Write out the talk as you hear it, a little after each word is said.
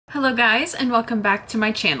Hello guys, and welcome back to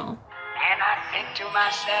my channel. And I think to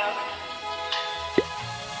myself,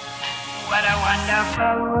 what a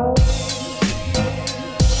wonderful world.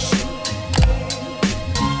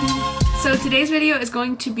 So today's video is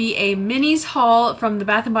going to be a minis haul from the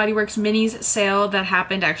Bath & Body Works minis sale that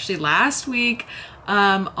happened actually last week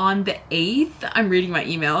on the 8th. I'm reading my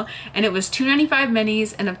email, and it was $2.95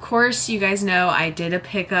 minis, and of course you guys know I did a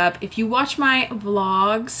pickup. If you watch my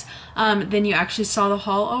vlogs, then you actually saw the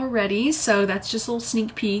haul already, so that's just a little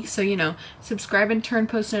sneak peek. So you know, subscribe and turn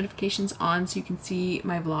post notifications on so you can see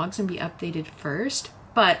my vlogs and be updated first.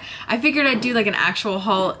 But I figured I'd do like an actual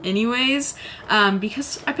haul anyways,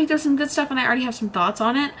 because I picked up some good stuff and I already have some thoughts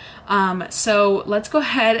on it. So let's go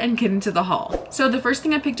ahead and get into the haul. So the first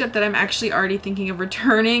thing I picked up that I'm actually already thinking of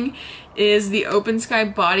returning is the Open Sky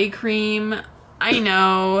body cream. I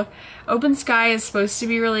know Open Sky is supposed to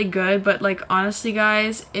be really good, but like honestly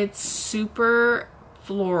guys, it's super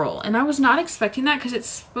floral, and I was not expecting that because it's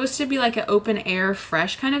supposed to be like an open air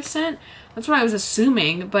fresh kind of scent. That's what I was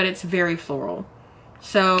assuming, but it's very floral.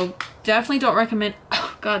 So definitely don't recommend.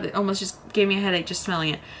 Oh god, it almost just gave me a headache just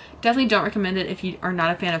smelling it. Definitely don't recommend it if you are not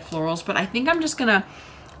a fan of florals, but I think I'm just gonna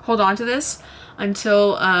hold on to this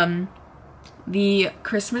until the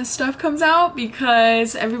Christmas stuff comes out,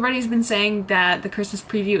 because everybody's been saying that the Christmas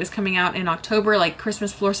preview is coming out in October. Like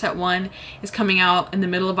Christmas Floor Set 1 is coming out in the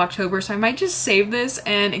middle of October, so I might just save this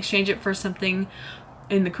and exchange it for something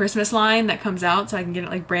in the Christmas line that comes out so I can get it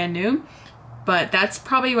like brand new. But that's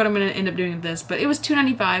probably what I'm going to end up doing with this. But it was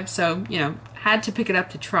 $2.95, so, you know, had to pick it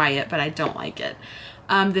up to try it, but I don't like it.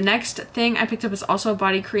 The next thing I picked up is also a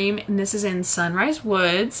body cream, and this is in Sunrise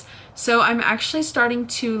Woods. So I'm actually starting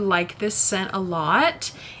to like this scent a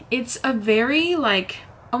lot. It's a very, like,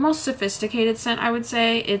 almost sophisticated scent, I would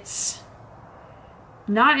say. It's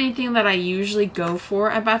not anything that I usually go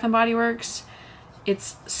for at Bath & Body Works.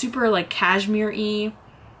 It's super, like, cashmere-y.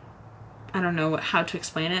 I don't know how to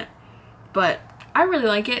explain it, but I really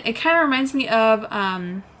like it. It kind of reminds me of,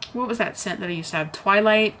 what was that scent that I used to have?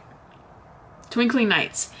 Twinkling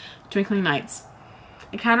Nights. Twinkling Nights.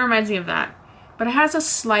 It kind of reminds me of that, but it has a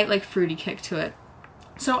slight like fruity kick to it.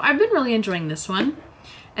 So I've been really enjoying this one.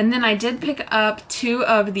 And then I did pick up two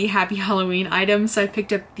of the Happy Halloween items. So I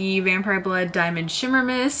picked up the Vampire Blood Diamond Shimmer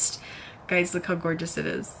Mist. Guys, look how gorgeous it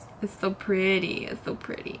is. It's so pretty. It's so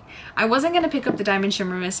pretty. I wasn't going to pick up the Diamond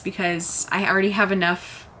Shimmer Mist because I already have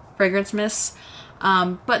enough fragrance mists,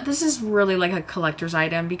 but this is really like a collector's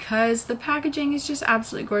item because the packaging is just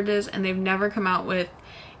absolutely gorgeous, and they've never come out with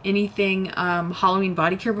anything Halloween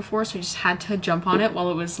body care before, so I just had to jump on it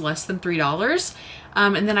while it was less than $3.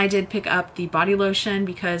 And then I did pick up the body lotion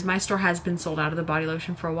because my store has been sold out of the body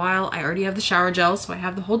lotion for a while. I already have the shower gel, so I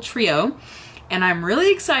have the whole trio, and I'm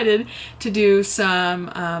really excited to do some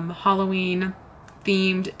Halloween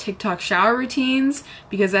themed TikTok shower routines,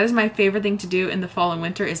 because that is my favorite thing to do in the fall and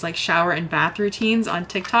winter, is like shower and bath routines on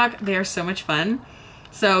TikTok. They are so much fun.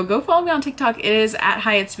 So go follow me on TikTok. It is at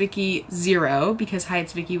HiAtsVicky0 because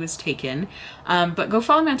HiAtsVicky was taken. But go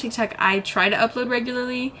follow me on TikTok. I try to upload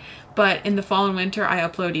regularly, but in the fall and winter I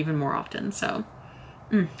upload even more often. So,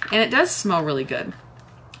 and it does smell really good.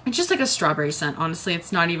 It's just like a strawberry scent, honestly.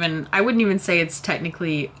 It's not even, I wouldn't even say it's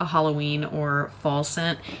technically a Halloween or fall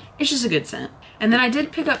scent. It's just a good scent. And then I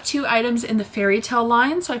did pick up two items in the Fairy Tale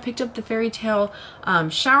line. So I picked up the Fairy Tale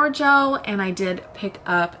shower gel, and I did pick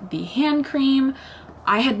up the hand cream.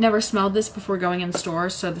 I had never smelled this before going in store,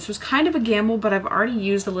 so this was kind of a gamble, but I've already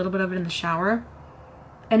used a little bit of it in the shower.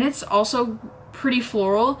 And it's also pretty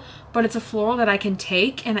floral, but it's a floral that I can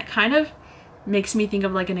take, and it kind of makes me think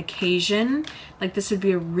of like an occasion. Like this would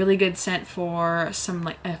be a really good scent for some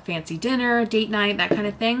like a fancy dinner, date night, that kind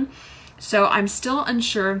of thing. So I'm still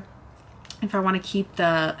unsure if I want to keep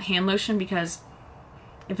the hand lotion, because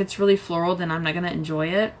if it's really floral then I'm not going to enjoy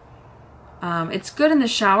it. It's good in the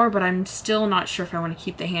shower, but I'm still not sure if I want to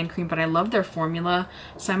keep the hand cream, but I love their formula,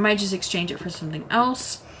 so I might just exchange it for something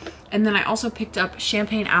else. And then I also picked up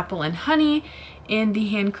Champagne Apple and Honey in the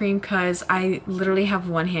hand cream because I literally have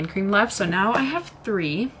one hand cream left, so now I have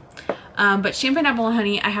three. But Champagne Apple and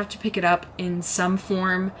Honey, I have to pick it up in some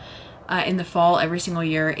form in the fall every single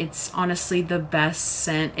year. It's honestly the best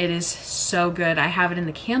scent. It is so good. I have it in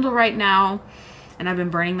the candle right now, and I've been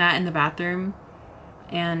burning that in the bathroom,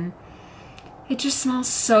 and it just smells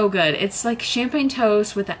so good. It's like champagne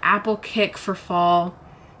toast with an apple kick for fall.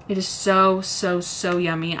 It is so, so, so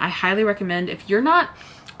yummy. I highly recommend, if you're not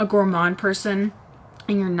a gourmand person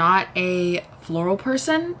and you're not a floral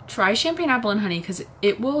person, try Champagne Apple and Honey because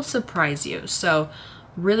it will surprise you. So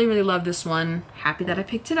Really, really love this one. Happy that I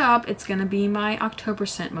picked it up. It's gonna be my October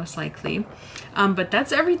scent most likely. But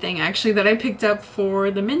that's everything actually that I picked up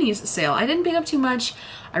for the minis sale. I didn't pick up too much.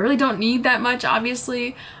 I really don't need that much,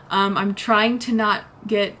 obviously. I'm trying to not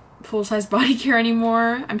get full-size body care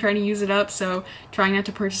anymore. I'm trying to use it up, so trying not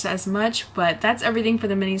to purchase as much. But that's everything for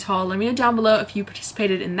the minis haul. Let me know down below if you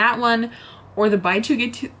participated in that one, or the buy two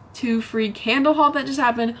get two free candle haul that just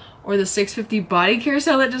happened, or the $6.50 body care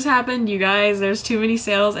sale that just happened. You guys, there's too many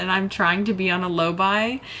sales and I'm trying to be on a low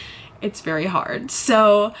buy. It's very hard.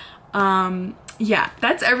 So yeah,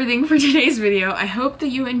 that's everything for today's video. I hope that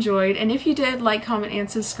you enjoyed, and if you did, like, comment, and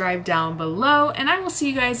subscribe down below, and I will see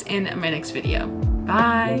you guys in my next video.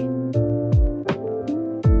 Bye!